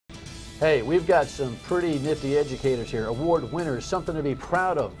Hey, we've got some pretty nifty educators here, award winners, something to be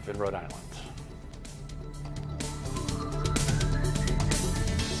proud of in Rhode Island.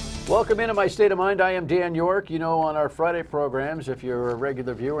 Welcome into My State of Mind. I am Dan York. You know, on our Friday programs, if you're a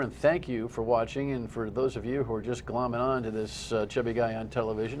regular viewer, and thank you for watching, and for those of you who are just glomming on to this chubby guy on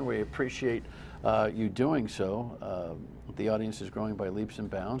television, we appreciate you doing so. The audience is growing by leaps and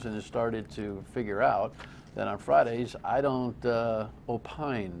bounds and has started to figure out that on Fridays I don't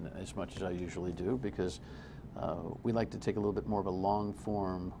opine as much as I usually do, because we like to take a little bit more of a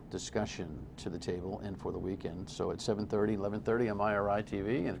long-form discussion to the table and for the weekend. So at 7:30, 11:30 on MyRI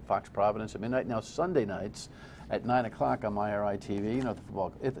TV and Fox Providence at midnight. Now Sunday nights at 9 o'clock on MyRI TV. You know, the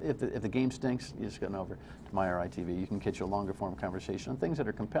football, if the game stinks, you just go over to MyRI TV. You can catch a longer-form conversation on things that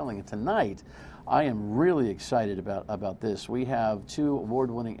are compelling. And tonight, I am really excited about this. We have two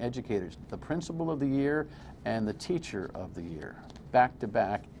award-winning educators, the Principal of the Year and the Teacher of the Year, back to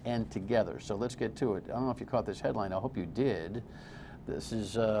back and together. So let's get to it. I don't know if you caught this headline. I hope you did. This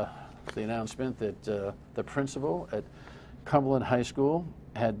is the announcement that the principal at Cumberland High School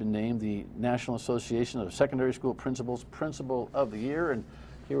had been named the National Association of Secondary School Principals Principal of the Year, and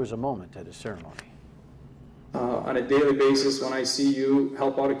here was a moment at his ceremony. On a daily basis, when I see you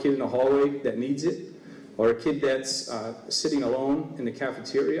help out a kid in the hallway that needs it, or a kid that's sitting alone in the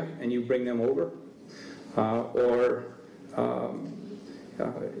cafeteria and you bring them over,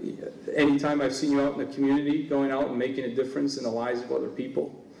 anytime I've seen you out in the community, going out and making a difference in the lives of other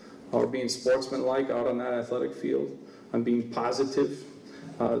people, or being sportsmanlike out on that athletic field, I'm being positive.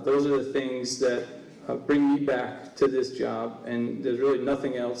 Those are the things that bring me back to this job, and there's really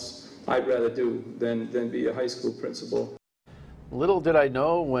nothing else I'd rather do than be a high school principal. Little did I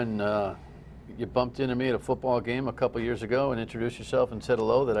know when you bumped into me at a football game a couple years ago and introduced yourself and said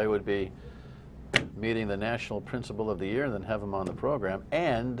hello that I would be meeting the National Principal of the Year and then have him on the program.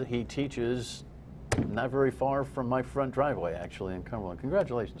 And he teaches not very far from my front driveway, actually, in Cumberland.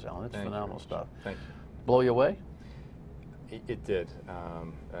 Congratulations, Alan. It's phenomenal stuff. Thank you. Blow you away? It did.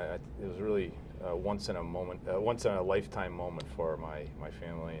 It was really once in a lifetime moment for my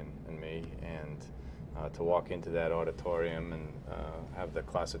family and me, and to walk into that auditorium and have the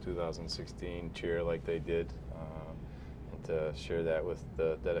class of 2016 cheer like they did, and to share that with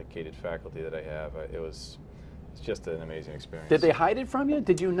the dedicated faculty that I have, it's just an amazing experience. Did they hide it from you?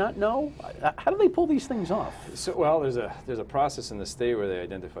 Did you not know? How do they pull these things off? So, well, there's a process in the state where they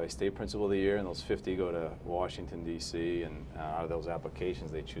identify State Principal of the Year, and those 50 go to Washington, D.C., and out of those applications,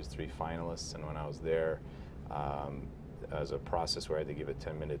 they choose 3 finalists. And when I was there, as a process where I had to give a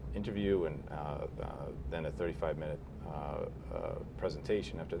 10-minute interview and then a 35-minute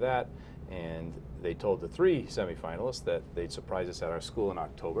presentation after that, and they told the 3 semifinalists that they'd surprise us at our school in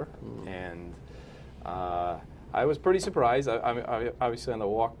October. And I was pretty surprised. I obviously on the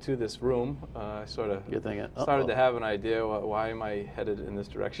walk to this room, I sort of started to have an idea, why am I headed in this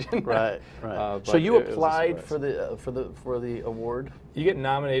direction? Right. So you applied for the award? You get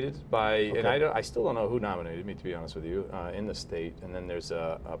nominated by, and I still don't know who nominated me, to be honest with you, in the state. And then there's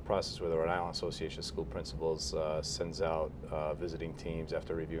a process where the Rhode Island Association of School Principals sends out visiting teams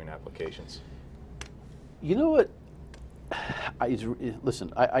after reviewing applications. You know what?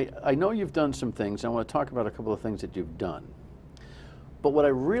 Listen, I know you've done some things. I want to talk about a couple of things that you've done. But what I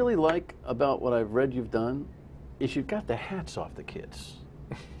really like about what I've read you've done is you've got the hats off the kids.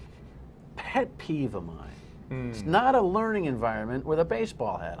 Pet peeve of mine. It's not a learning environment with a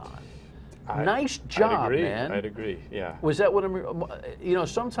baseball hat on. Nice job, man. I'd agree, yeah. Was that what I'm, you know,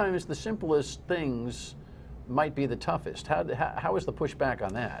 sometimes the simplest things might be the toughest. How was the pushback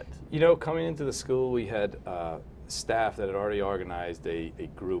on that? You know, coming into the school, we had staff that had already organized a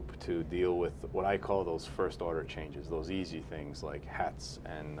group to deal with what I call those first order changes, those easy things like hats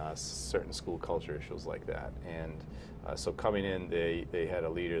and certain school culture issues like that. And so coming in, they had a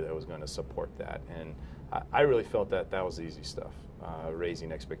leader that was going to support that. And I really felt that was the easy stuff,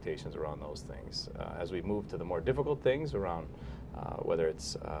 raising expectations around those things. As we move to the more difficult things around whether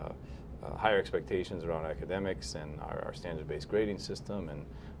it's higher expectations around academics and our standard-based grading system, and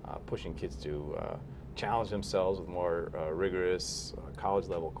pushing kids to challenge themselves with more rigorous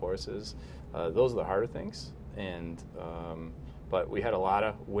college-level courses. Those are the harder things, and but we had a lot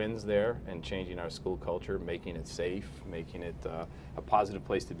of wins there in changing our school culture, making it safe, making it a positive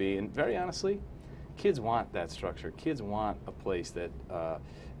place to be. And very honestly, kids want that structure. Kids want a place that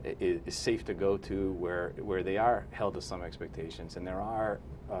is safe to go to, where they are held to some expectations, and there are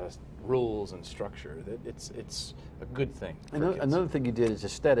rules and structure. It's a good thing. Another thing you did is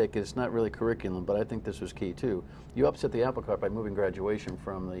aesthetic. It's not really curriculum, but I think this was key too. You upset the apple cart by moving graduation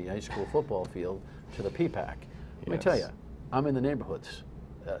from the high school football field to the P-PAC. Let me tell you, I'm in the neighborhoods.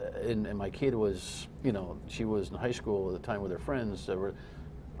 and my kid was, you know, she was in high school at the time with her friends.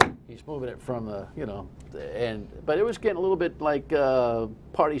 He's moving it from the, you know, but it was getting a little bit like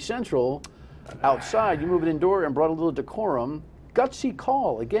Party Central outside. You move it indoor and brought a little decorum. Gutsy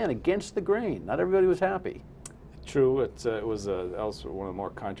call, again, against the grain. Not everybody was happy. True, it was also one of the more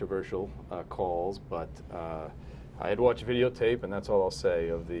controversial calls, but I had watched videotape, and that's all I'll say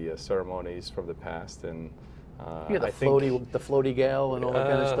of the ceremonies from the past. And yeah, the floaty gal and all that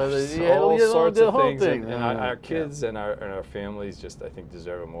kind of stuff. Yeah, all sorts of things. Thing. And our kids and our families just, I think,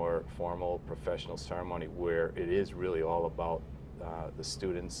 deserve a more formal, professional ceremony where it is really all about the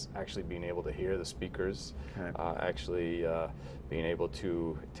students actually being able to hear the speakers, actually being able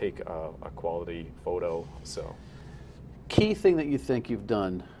to take a quality photo. So, key thing that you think you've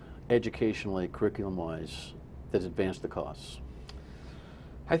done educationally, curriculum-wise, that's advanced the cause?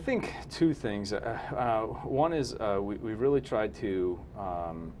 I think two things. One is we really tried to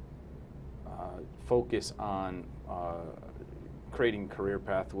focus on creating career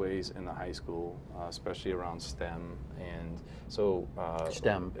pathways in the high school, especially around STEM, and so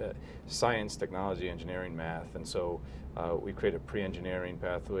STEM, science, technology, engineering, math, and so we created a pre-engineering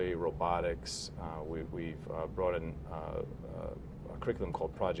pathway, robotics. We've brought in a curriculum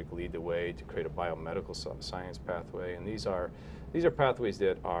called Project Lead the Way to create a biomedical science pathway, and these are pathways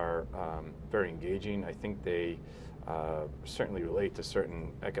that are very engaging. I think they certainly relate to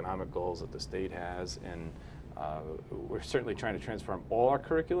certain economic goals that the state has, and we're certainly trying to transform all our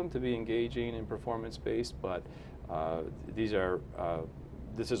curriculum to be engaging and performance-based, but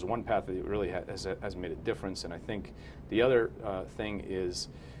this is one path that really has made a difference. And I think the other thing is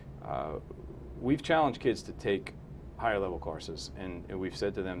we've challenged kids to take higher level courses, and we've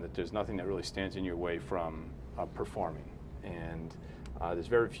said to them that there's nothing that really stands in your way from performing. And there's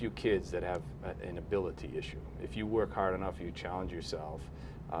very few kids that have an ability issue. If you work hard enough, you challenge yourself,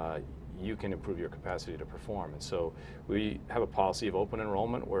 you can improve your capacity to perform. And so we have a policy of open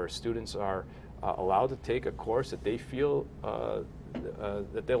enrollment where students are allowed to take a course that they feel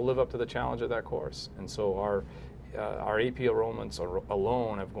that they'll live up to the challenge of that course. And so our AP enrollments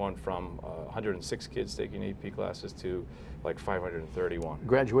alone have gone from 106 kids taking AP classes to like 531.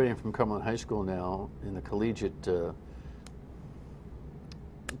 Graduating from Cumberland High School now in the collegiate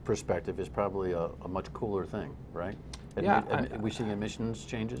perspective is probably a much cooler thing, right? We seeing admissions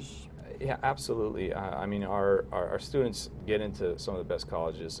changes? Yeah, absolutely. I mean, our students get into some of the best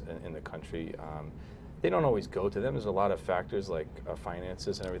colleges in the country. They don't always go to them. There's a lot of factors like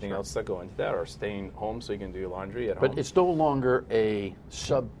finances and everything else that go into that, or staying home so you can do your laundry at home. But it's no longer a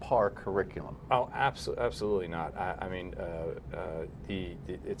subpar curriculum. Oh, absolutely not. I mean,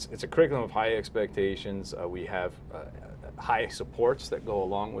 it's a curriculum of high expectations. We have high supports that go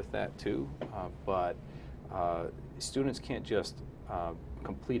along with that too, but students can't just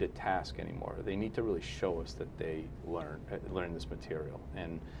complete a task anymore. They need to really show us that they learn this material,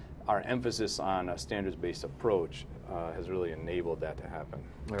 and our emphasis on a standards-based approach has really enabled that to happen.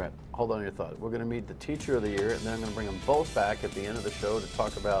 All right, hold on your thought. We're going to meet the Teacher of the Year, and then I'm going to bring them both back at the end of the show to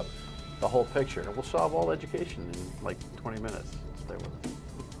talk about the whole picture. And we'll solve all education in like 20 minutes. Stay with us.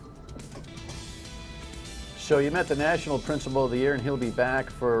 So you met the National Principal of the Year, and he'll be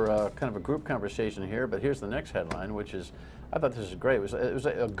back for kind of a group conversation here. But here's the next headline, which is, I thought this was great. It was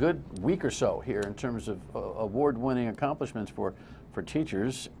a good week or so here in terms of award-winning accomplishments for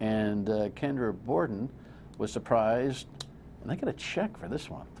teachers. And Kendra Borden was surprised, and I got a check for this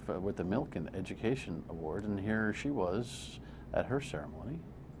one with the Milk and Education Award. And here she was at her ceremony.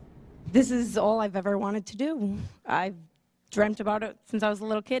 This is all I've ever wanted to do. I've dreamt about it since I was a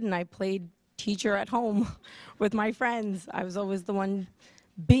little kid, and I played teacher at home with my friends. I was always the one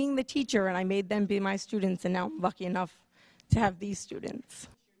being the teacher, and I made them be my students, and now I'm lucky enough to have these students.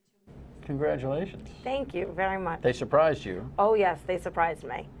 Congratulations. Thank you very much. They surprised you. Oh yes, they surprised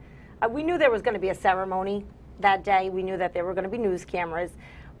me. We knew there was going to be a ceremony that day. We knew that there were going to be news cameras,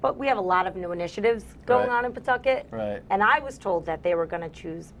 but we have a lot of new initiatives going on in Pawtucket. Right. And I was told that they were going to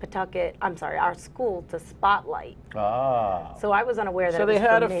choose our school to spotlight. Ah. So I was unaware that So it was they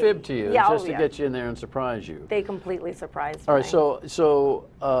had for a me. fib to you, Yeah, just to get you in there and surprise you. They completely surprised All me. right, so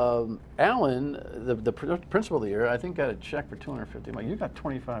Alan, the principal of the year, I think got a check for $250. You got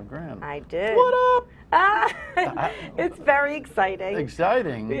 25 grand. I did. What up? It's very exciting.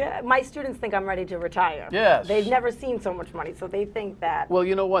 Exciting. Yeah, my students think I'm ready to retire. Yes. They've never seen so much money, so they think that. Well,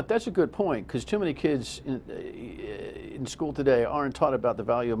 you know what? That's a good point, because too many kids in school today aren't taught about the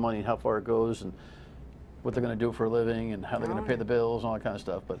value of money and how far it goes. And what they're going to do for a living and how they're going to pay the bills and all that kind of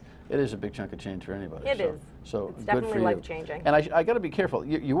stuff. But it is a big chunk of change for anybody. It is. So it's good definitely for you. life-changing. And I got to be careful.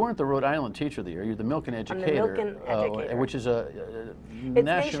 You weren't the Rhode Island Teacher of the Year. You're the Milken Educator. I'm the Milken Educator. Which is a it's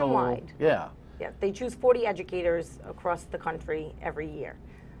national. nationwide. Yeah. Yeah, they choose 40 educators across the country every year.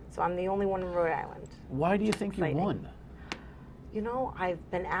 So I'm the only one in Rhode Island. Why do you think you won? You know, I've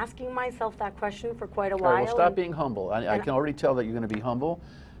been asking myself that question for quite a while. All right, well, stop being humble. I can already tell that you're going to be humble.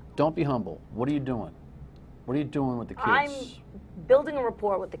 Don't be humble. What are you doing? What are you doing with the kids? I'm building a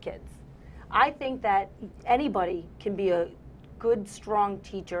rapport with the kids. I think that anybody can be a good, strong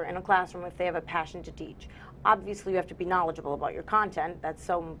teacher in a classroom if they have a passion to teach. Obviously, you have to be knowledgeable about your content. That's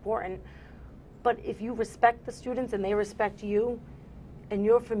so important. But if you respect the students and they respect you, and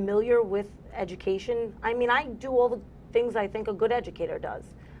you're familiar with education, I mean, I do all the things I think a good educator does.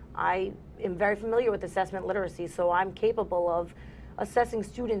 I am very familiar with assessment literacy, so I'm capable of assessing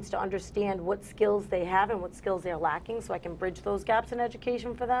students to understand what skills they have and what skills they're lacking, so I can bridge those gaps in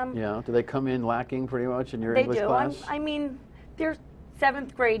education for them. Yeah, do they come in lacking pretty much in your English class? I mean, they're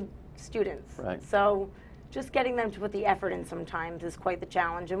 7th grade students. Right. So just getting them to put the effort in sometimes is quite the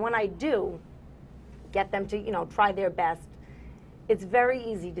challenge. And when I do get them to, you know, try their best, it's very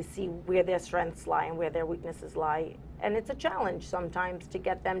easy to see where their strengths lie and where their weaknesses lie. And it's a challenge sometimes to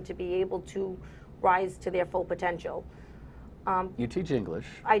get them to be able to rise to their full potential. You teach English.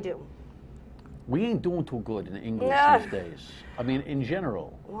 I do. We ain't doing too good in English these days. I mean, in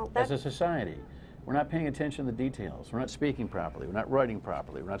general, as a society. We're not paying attention to the details. We're not speaking properly. We're not writing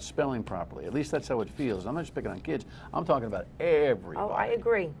properly. We're not spelling properly. At least that's how it feels. I'm not just picking on kids. I'm talking about everybody. Oh, I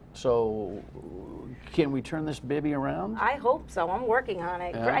agree. So can we turn this baby around? I hope so. I'm working on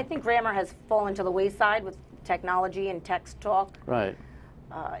it. Yeah. I think grammar has fallen to the wayside with technology and text talk. Right.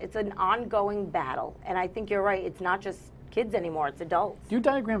 It's an ongoing battle. And I think you're right. It's not just kids anymore. It's adults. Do you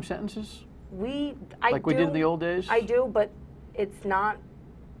diagram sentences? We did in the old days? I do, but it's not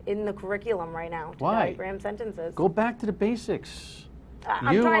in the curriculum right now to diagram sentences. Go back to the basics.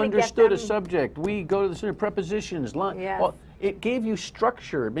 I'm you trying to get understood a them- subject. We go to the prepositions. Yes. Well, it gave you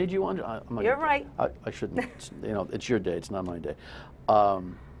structure. It made you under. You're right. I shouldn't. You know, it's your day. It's not my day.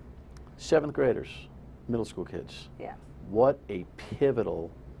 7th graders, middle school kids. Yeah. What a pivotal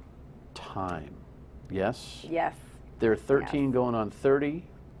time. Yes. Yes. They're 13 going on 30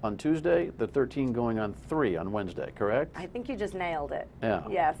 on Tuesday. They're 13 going on 3 on Wednesday. Correct? I think you just nailed it. Yeah.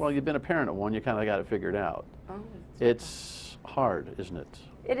 Yes. Well, you've been a parent of one. You kind of got it figured out. Oh, It's hard, isn't it?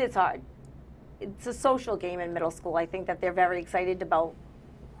 it is hard. It's a social game in middle school. I think that they're very excited about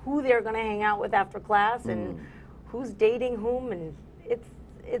who they're going to hang out with after class and who's dating whom, and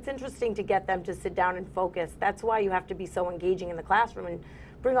it's interesting to get them to sit down and focus. That's why you have to be so engaging in the classroom and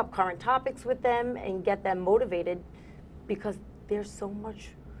bring up current topics with them and get them motivated, because there's so much,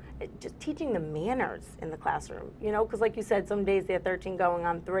 just teaching the manners in the classroom, you know, because like you said, some days they're 13 going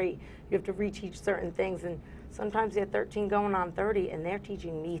on 3. You have to reteach certain things, and sometimes they're 13 going on 30 and they're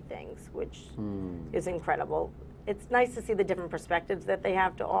teaching me things, which is incredible. It's nice to see the different perspectives that they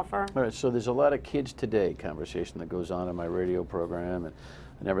have to offer. All right, so there's a lot of kids today conversation that goes on in my radio program, and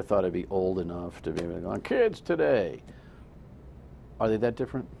I never thought I'd be old enough to be able to go on kids today. Are they that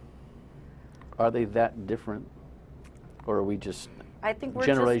different? Are they that different? Or are we just I think we're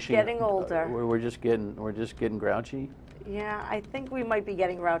just getting older. We're just getting grouchy? Yeah, I think we might be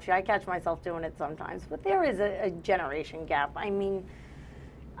getting grouchy. I catch myself doing it sometimes, but there is a generation gap. I mean,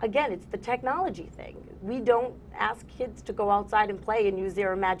 again, it's the technology thing. We don't ask kids to go outside and play and use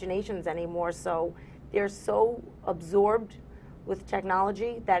their imaginations anymore, so they're so absorbed with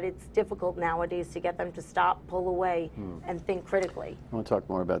technology that it's difficult nowadays to get them to stop, pull away, and think critically. I want to talk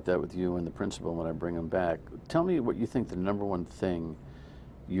more about that with you and the principal when I bring them back. Tell me what you think the #1 thing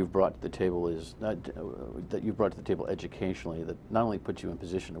you've brought to the table is, that you've brought to the table educationally, that not only puts you in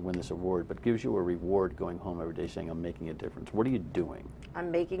position to win this award, but gives you a reward going home every day saying, I'm making a difference. What are you doing? I'm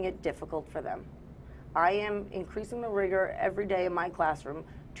making it difficult for them. I am increasing the rigor every day in my classroom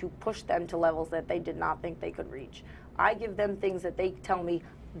to push them to levels that they did not think they could reach. I give them things that they tell me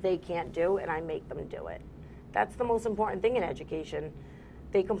they can't do, and I make them do it. That's the most important thing in education.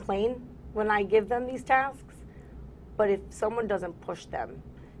 They complain when I give them these tasks, but if someone doesn't push them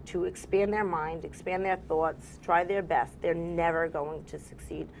to expand their mind, expand their thoughts, try their best, they're never going to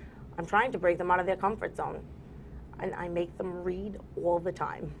succeed. I'm trying to break them out of their comfort zone, and I make them read all the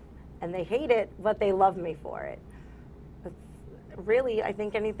time. And they hate it, but they love me for it. It's really, I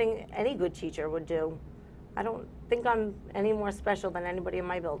think anything any good teacher would do. I don't think I'm any more special than anybody in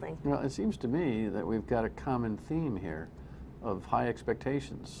my building. Well, it seems to me that we've got a common theme here of high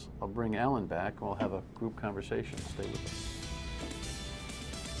expectations. I'll bring Alan back and we'll have a group conversation. Stay with us.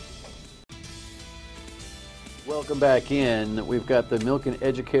 Welcome back in. We've got the Milken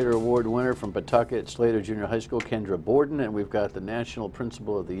Educator Award winner from Pawtucket Slater Junior High School, Kendra Borden, and we've got the National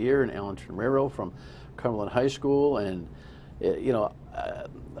Principal of the Year, and Alan Tenreiro from Cumberland High School. And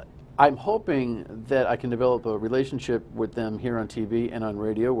I'm hoping that I can develop a relationship with them here on TV and on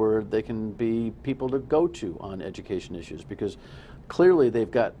radio where they can be people to go to on education issues, because clearly they've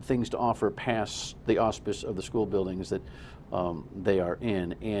got things to offer past the auspice of the school buildings that they are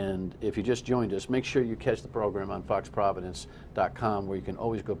in. And if you just joined us, make sure you catch the program on foxprovidence.com, where you can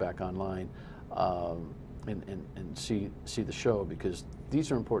always go back online and see the show, because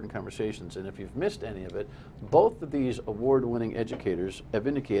these are important conversations. And if you've missed any of it, both of these award-winning educators have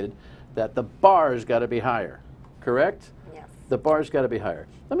indicated that the bar's got to be higher, correct? Yes. The bar's got to be higher.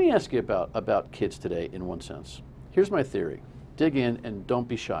 Let me ask you about kids today in one sense. Here's my theory. Dig in and don't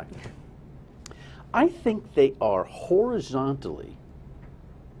be shy. I think they are horizontally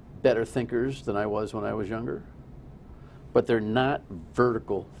better thinkers than I was when I was younger, but they're not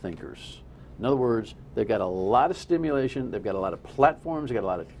vertical thinkers. In other words, they've got a lot of stimulation, they've got a lot of platforms, they've got a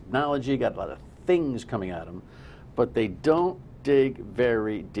lot of technology, got a lot of things coming at them, but they don't dig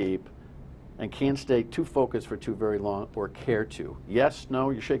very deep and can't stay too focused for too very long or care to. Yes, no,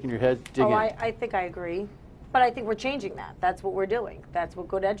 you're shaking your head, dig in. I think I agree. But I think we're changing that. That's what we're doing. That's what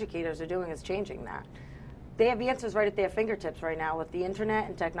good educators are doing, is changing that. They have answers right at their fingertips right now with the internet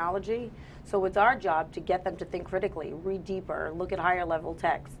and technology. So it's our job to get them to think critically, read deeper, look at higher level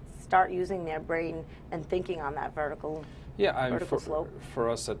texts, start using their brain and thinking on that vertical slope. For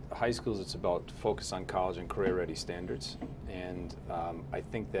us at high schools, it's about focus on college and career ready standards. And I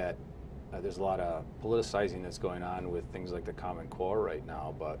think that there's a lot of politicizing that's going on with things like the Common Core right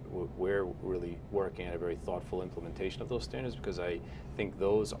now, but we're really working at a very thoughtful implementation of those standards, because I think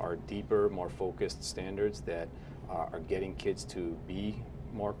those are deeper, more focused standards that are getting kids to be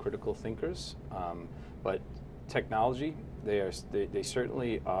more critical thinkers. But technology, they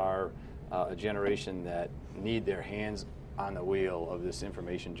certainly are a generation that need their hands on the wheel of this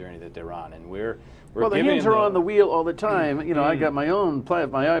information journey that they're on, and we're well, the hands are on the wheel all the time. You know, I got my own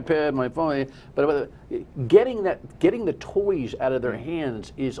my iPad, my phone, but getting the toys out of their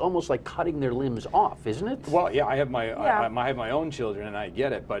hands is almost like cutting their limbs off, isn't it? Well, yeah, I have my own children, and I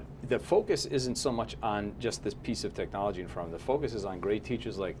get it, but the focus isn't so much on just this piece of technology in front of them. The focus is on great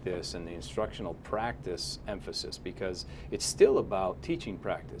teachers like this and the instructional practice emphasis, because it's still about teaching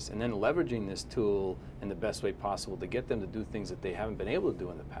practice and then leveraging this tool in the best way possible to get them to do things that they haven't been able to do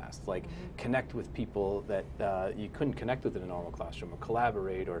in the past, like connect with people that you couldn't connect with in a normal classroom, or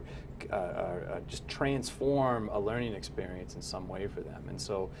collaborate, or just transform a learning experience in some way for them. And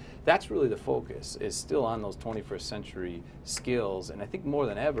so that's really the focus, is still on those 21st century skills, and I think more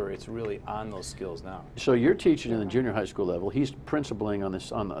than ever it's really on those skills now. So you're teaching in the junior high school level, he's principaling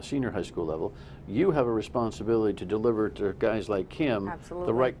on the senior high school level. You have a responsibility to deliver to guys like Kim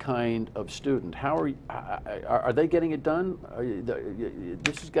the right kind of student. How are they getting it done?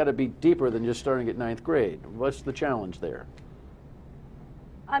 This has got to be deeper than just starting at 9th grade. What's the challenge there?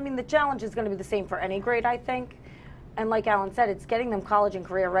 I mean, the challenge is going to be the same for any grade, I think. And like Alan said, it's getting them college and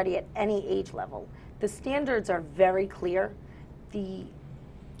career ready at any age level. The standards are very clear.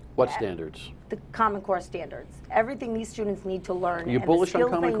 What standards? The Common Core standards. Everything these students need to learn. Are you bullish on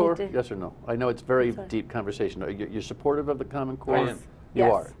Common Core? Yes or no? I know it's very deep conversation. You're supportive of the Common Core? I am. You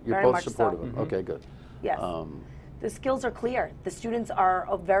yes, are. You're both supportive of it. Okay, good. Yes. The skills are clear. The students are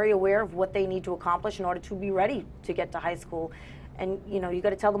very aware of what they need to accomplish in order to be ready to get to high school. And you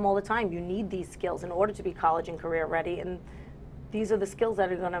got to tell them all the time, you need these skills in order to be college and career ready. And these are the skills that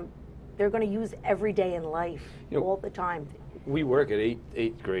they're going to use every day in life, all the time. We work at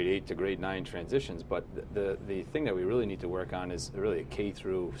grade 8 to grade 9 transitions, but the thing that we really need to work on is really a K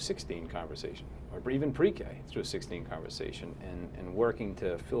through 16 conversation, or even pre-K through 16 conversation, and working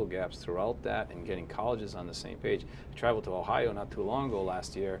to fill gaps throughout that and getting colleges on the same page. I traveled to Ohio not too long ago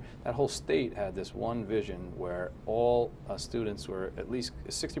last year. That whole state had this one vision where all students were, at least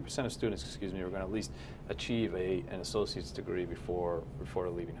 60% of students, were going to at least achieve an associate's degree before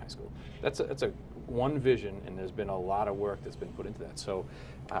leaving high school. That's a one vision, and there's been a lot of work that's been put into that. So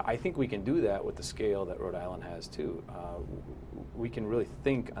I think we can do that with the scale that Rhode Island has too. We can really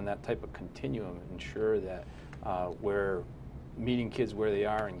think on that type of continuum, ensure that we're meeting kids where they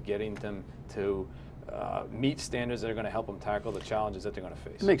are and getting them to meet standards that are going to help them tackle the challenges that they're going to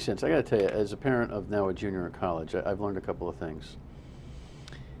face. It makes sense. I got to tell you, as a parent of now a junior in college, I've learned a couple of things.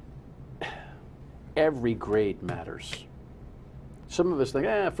 Every grade matters. Some of us think,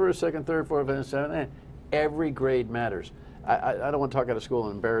 first, second, third, fourth, fifth, seventh. Every grade matters. I don't want to talk out of school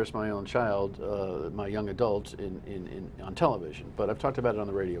and embarrass my own child, my young adults, on television, but I've talked about it on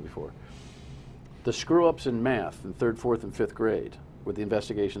the radio before. The screw-ups in math in 3rd, 4th, and 5th grade with the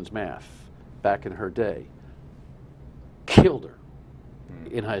investigations math back in her day killed her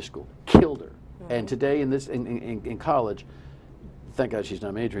in high school, killed her. And today in college, thank God she's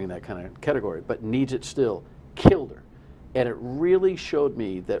not majoring in that kind of category, but needs it still, killed her. And it really showed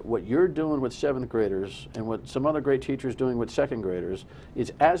me that what you're doing with 7th graders and what some other great teachers doing with 2nd graders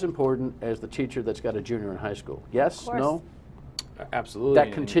is as important as the teacher that's got a junior in high school. Yes? No? Absolutely.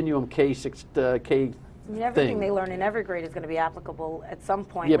 That continuum K I mean, everything they learn in every grade is going to be applicable at some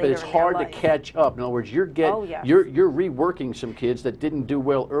point. Yeah, but later it's in hard their to life. catch up. In other words, you're reworking some kids that didn't do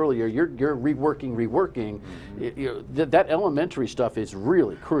well earlier. You're reworking. That elementary stuff is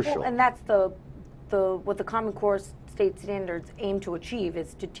really crucial. Well, and that's what the Common Core state standards aim to achieve,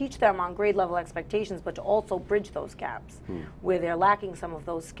 is to teach them on grade level expectations, but to also bridge those gaps where they're lacking some of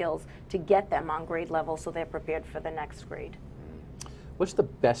those skills, to get them on grade level so they're prepared for the next grade. What's the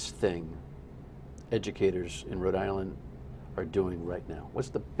best thing educators in Rhode Island are doing right now? What's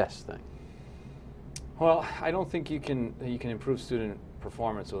the best thing? Well, I don't think you can improve student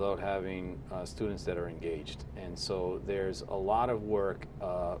performance without having students that are engaged. And so there's a lot of work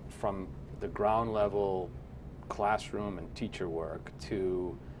from the ground level classroom and teacher work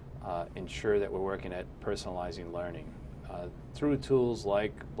to ensure that we're working at personalizing learning through tools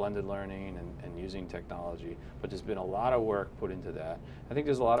like blended learning and using technology. But there's been a lot of work put into that. I think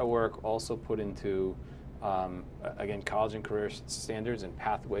there's a lot of work also put into again, college and career standards and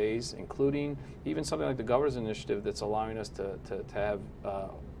pathways, including even something like the Governor's Initiative that's allowing us to have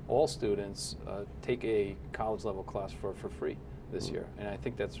all students take a college level class for free this year. And I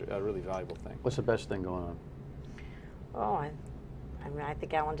think that's a really valuable thing. What's the best thing going on? Oh, I mean, I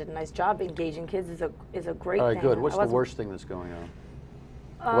think Alan did a nice job. Engaging kids is a great thing. All right, good. What's the worst thing that's going on?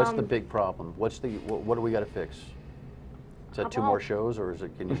 What's the big problem? What do we got to fix? Is that 2 more shows, or is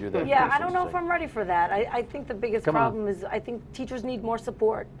it? Can you do that? Yeah, I don't know if I'm ready for that. I think the biggest problem is I think teachers need more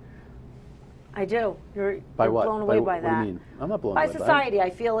support. I do. You're blown away by that. What do you mean? I'm not blown away by society. I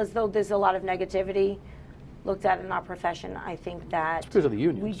feel as though there's a lot of negativity looked at in our profession. I think that it's because of the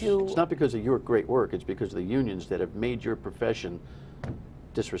unions. We do. It's not because of your great work. It's because of the unions that have made your profession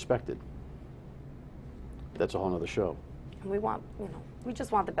disrespected. That's a whole other show. And we want, we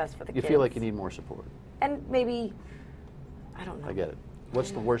just want the best for the kids. You feel like you need more support. And maybe, I don't know. I get it.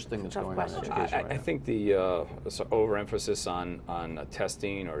 What's the worst thing that's going on in education right now? I think the overemphasis on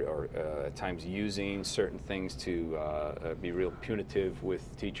testing or at times using certain things to be real punitive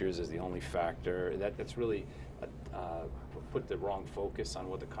with teachers as the only factor, that's really put the wrong focus on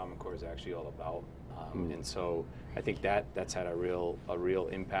what the Common Core is actually all about. And so I think that's had a real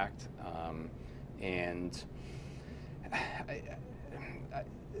impact. And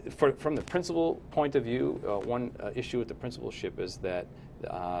from the principal point of view, one issue with the principalship is that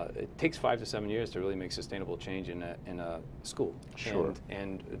it takes 5 to 7 years to really make sustainable change in a school. Sure.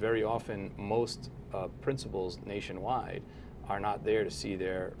 And very often, most principals nationwide are not there to see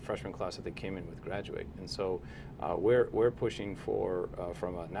their freshman class that they came in with graduate. And so we're pushing for,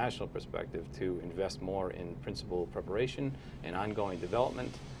 from a national perspective, to invest more in principal preparation and ongoing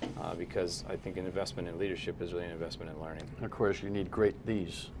development, because I think an investment in leadership is really an investment in learning. Of course, you need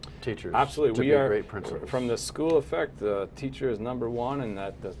these teachers. Absolutely. To We be are, great principals. from the school effect, the teacher is #1, and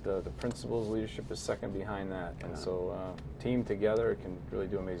that the principal's leadership is second behind that. And so team together can really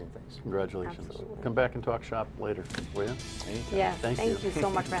do amazing things. Congratulations. Absolutely. Come back and talk shop later, will you? Anytime. Yeah, Thank you so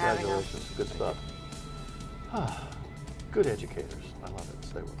much for having us. Congratulations. Good stuff. Good educators. I love it.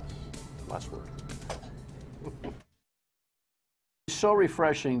 Stay with us. Last word. It's so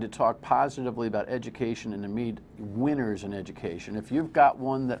refreshing to talk positively about education and to meet winners in education. If you've got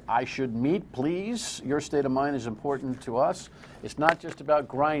one that I should meet, please. Your state of mind is important to us. It's not just about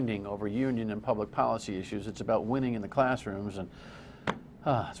grinding over union and public policy issues. It's about winning in the classrooms, and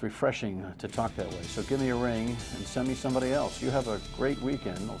it's refreshing to talk that way. So give me a ring and send me somebody else. You have a great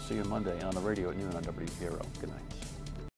weekend. I'll see you Monday on the radio at noon on WPRO. Good night.